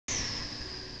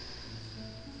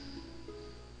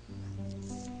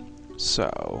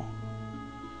So,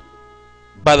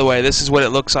 by the way, this is what it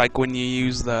looks like when you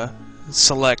use the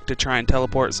select to try and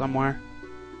teleport somewhere.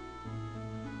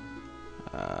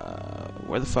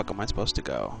 Where the fuck am I supposed to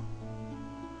go?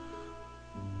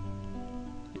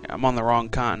 Yeah, I'm on the wrong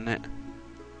continent.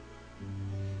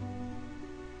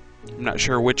 I'm not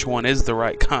sure which one is the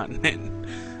right continent.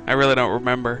 I really don't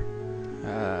remember.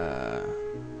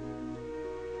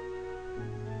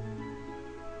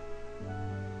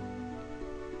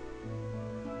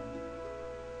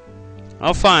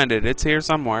 I'll find it. It's here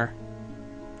somewhere.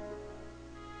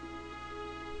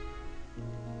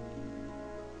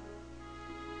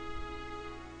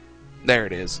 There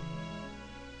it is.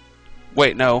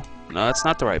 Wait, no. No, that's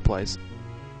not the right place.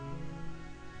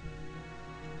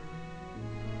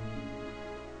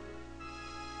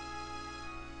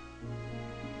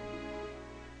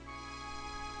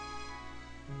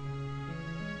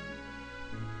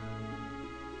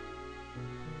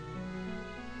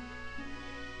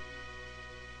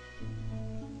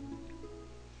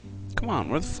 Come on,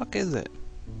 where the fuck is it?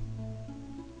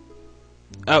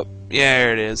 Oh, yeah,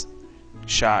 there it is.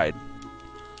 Shide.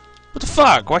 What the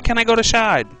fuck? Why can't I go to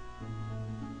Shide?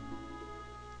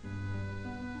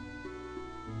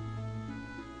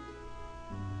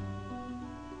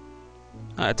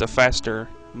 It's a faster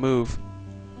move.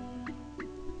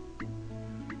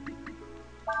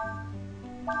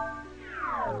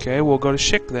 Okay, we'll go to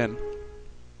Shik then.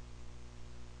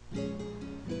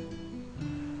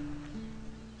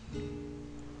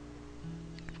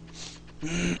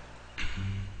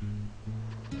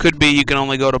 Could be you can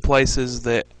only go to places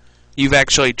that you've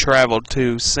actually traveled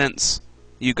to since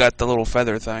you got the little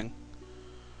feather thing.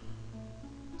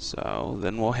 So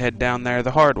then we'll head down there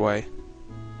the hard way.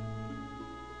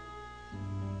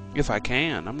 If I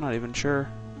can, I'm not even sure.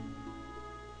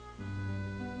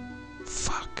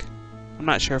 Fuck. I'm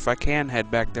not sure if I can head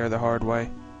back there the hard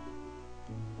way.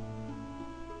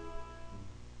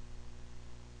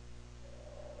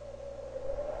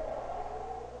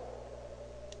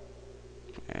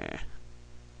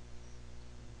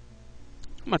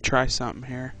 I'm gonna try something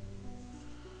here.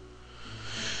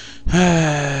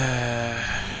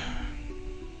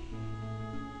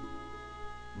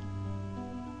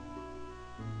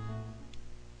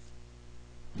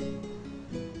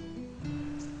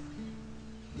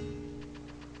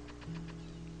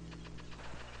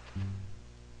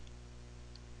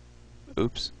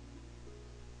 Oops.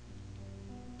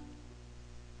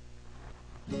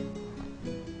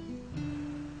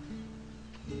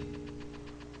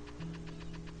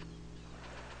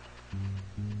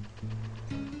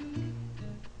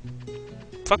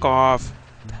 Fuck off.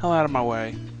 Get the hell out of my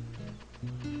way.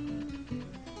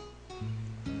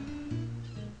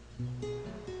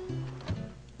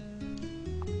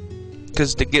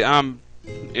 Because to get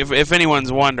if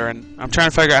anyone's wondering, I'm trying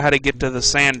to figure out how to get to the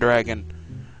sand dragon.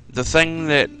 The thing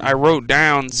that I wrote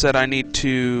down said I need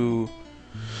to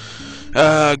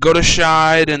go to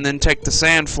Shide and then take the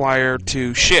sand flyer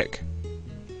to Shik.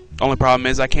 Only problem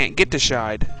is I can't get to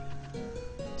Shide.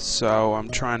 So I'm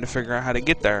trying to figure out how to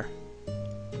get there.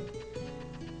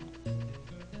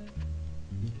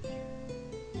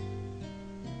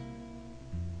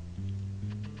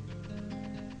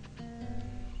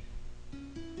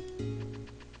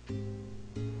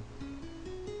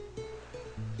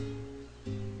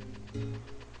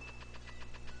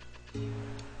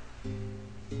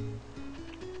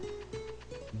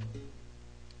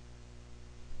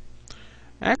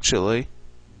 Actually,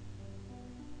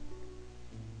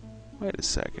 wait a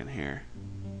second here.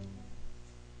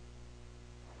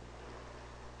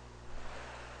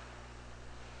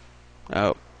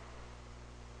 Oh.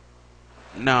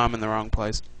 No, I'm in the wrong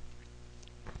place.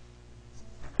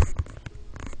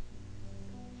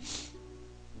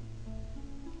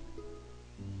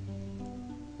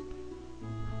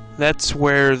 That's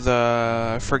where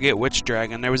I forget which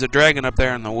dragon. There was a dragon up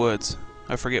there in the woods.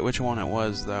 I forget which one it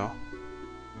was, though.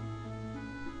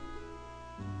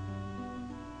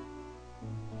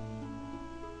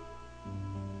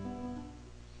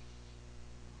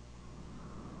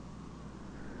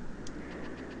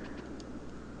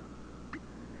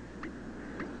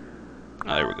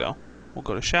 Oh, there we go. We'll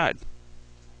go to Shide.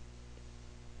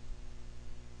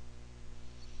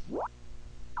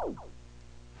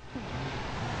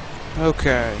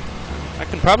 Okay. I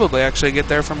can probably actually get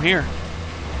there from here.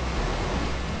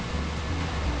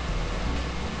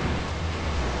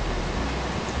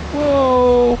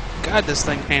 Whoa! God, this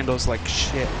thing handles like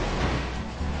shit.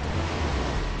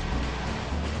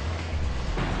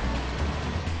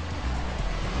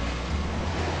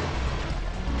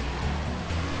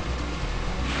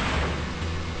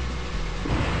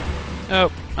 Oh,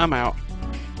 I'm out.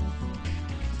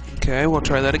 Okay, we'll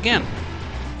try that again.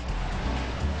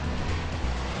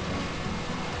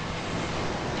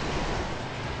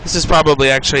 This is probably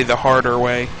actually the harder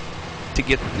way to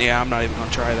get... Yeah, I'm not even going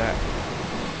to try that.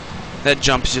 That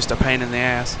jump's just a pain in the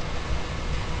ass.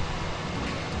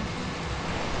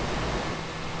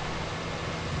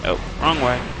 Oh, wrong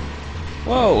way.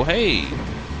 Whoa, hey.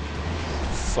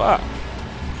 Fuck.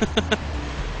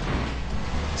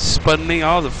 Spun me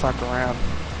all the fuck around.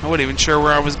 I wasn't even sure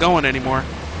where I was going anymore.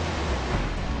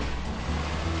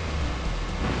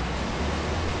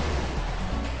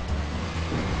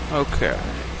 Okay.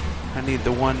 I need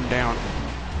the one down.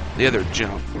 The other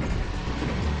jump.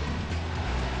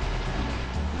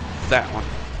 That one.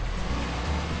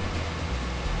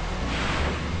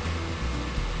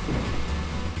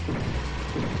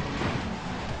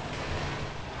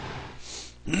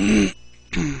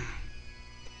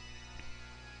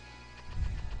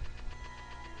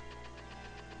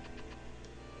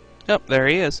 Yep, there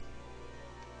he is.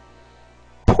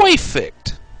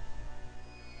 Perfect.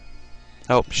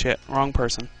 Oh shit, wrong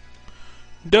person.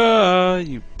 Duh,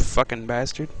 you fucking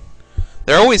bastard.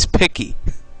 They're always picky.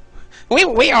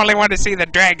 We only want to see the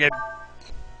dragon.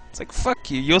 It's like,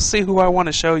 fuck you. You'll see who I want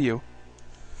to show you.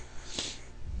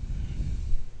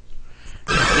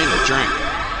 I need a drink.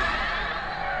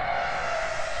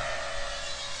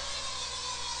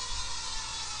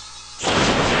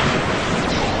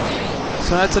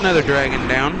 So that's another dragon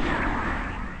down.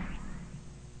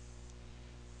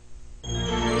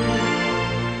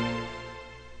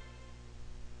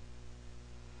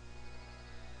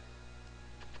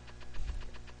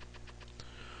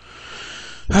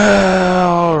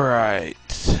 All right.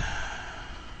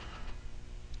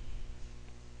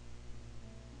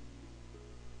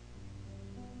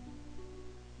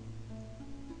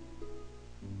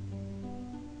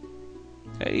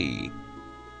 Hey.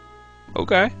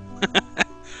 Okay.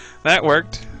 That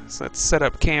worked. So let's set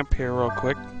up camp here real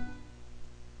quick.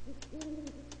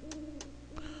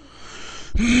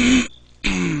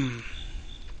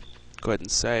 Go ahead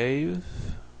and save.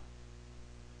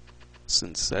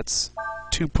 Since that's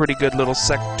two pretty good little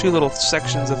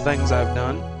sections of things I've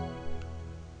done.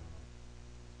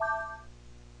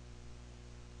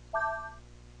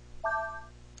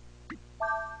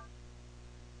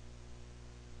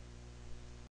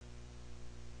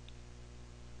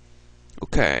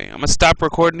 Okay, I'm gonna stop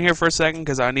recording here for a second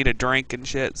because I need a drink and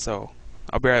shit, so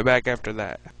I'll be right back after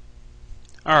that.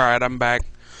 Alright, I'm back.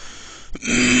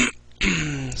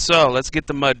 So, let's get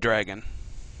the mud dragon.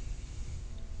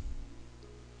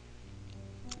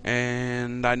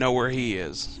 And I know where he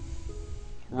is.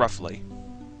 Roughly.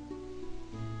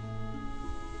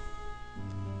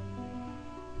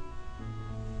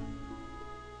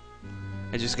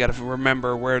 I just gotta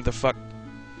remember where the fuck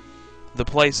the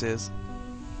place is.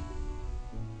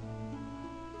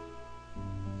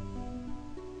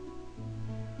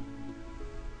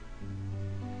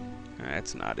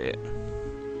 That's not it.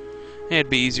 It'd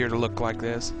be easier to look like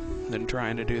this than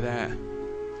trying to do that.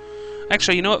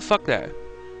 Actually, you know what? Fuck that.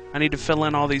 I need to fill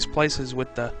in all these places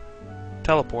with the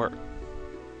teleport.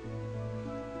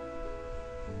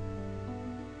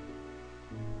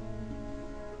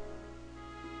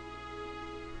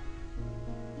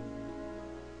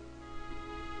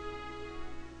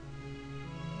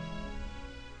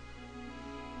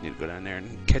 Need to go down there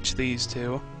and catch these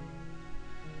two.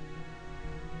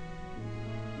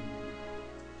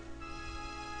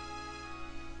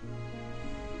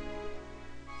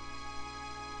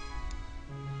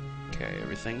 Okay,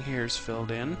 everything here's filled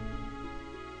in.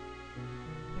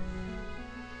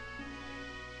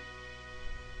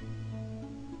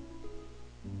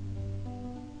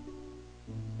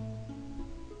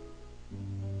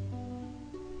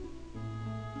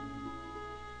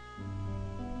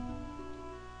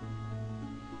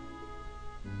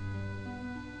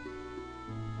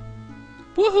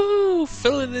 Woohoo!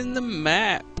 Filling in the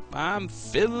map. I'm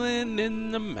filling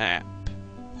in the map.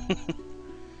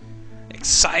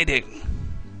 Exciting.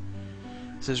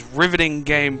 This is riveting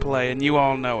gameplay, and you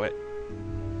all know it.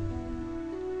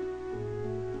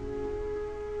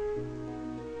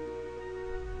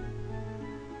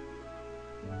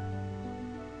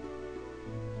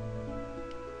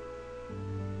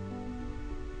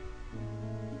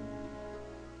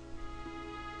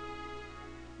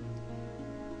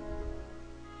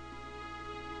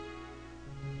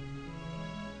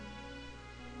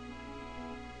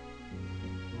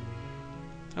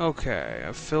 Okay,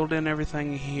 I've filled in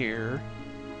everything here.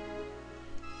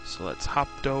 So let's hop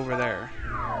over there.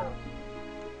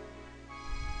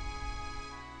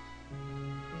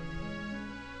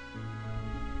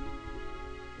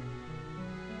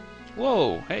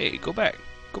 Whoa, hey, go back.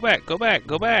 Go back, go back,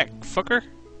 go back, fucker.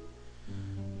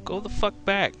 Go the fuck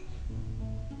back.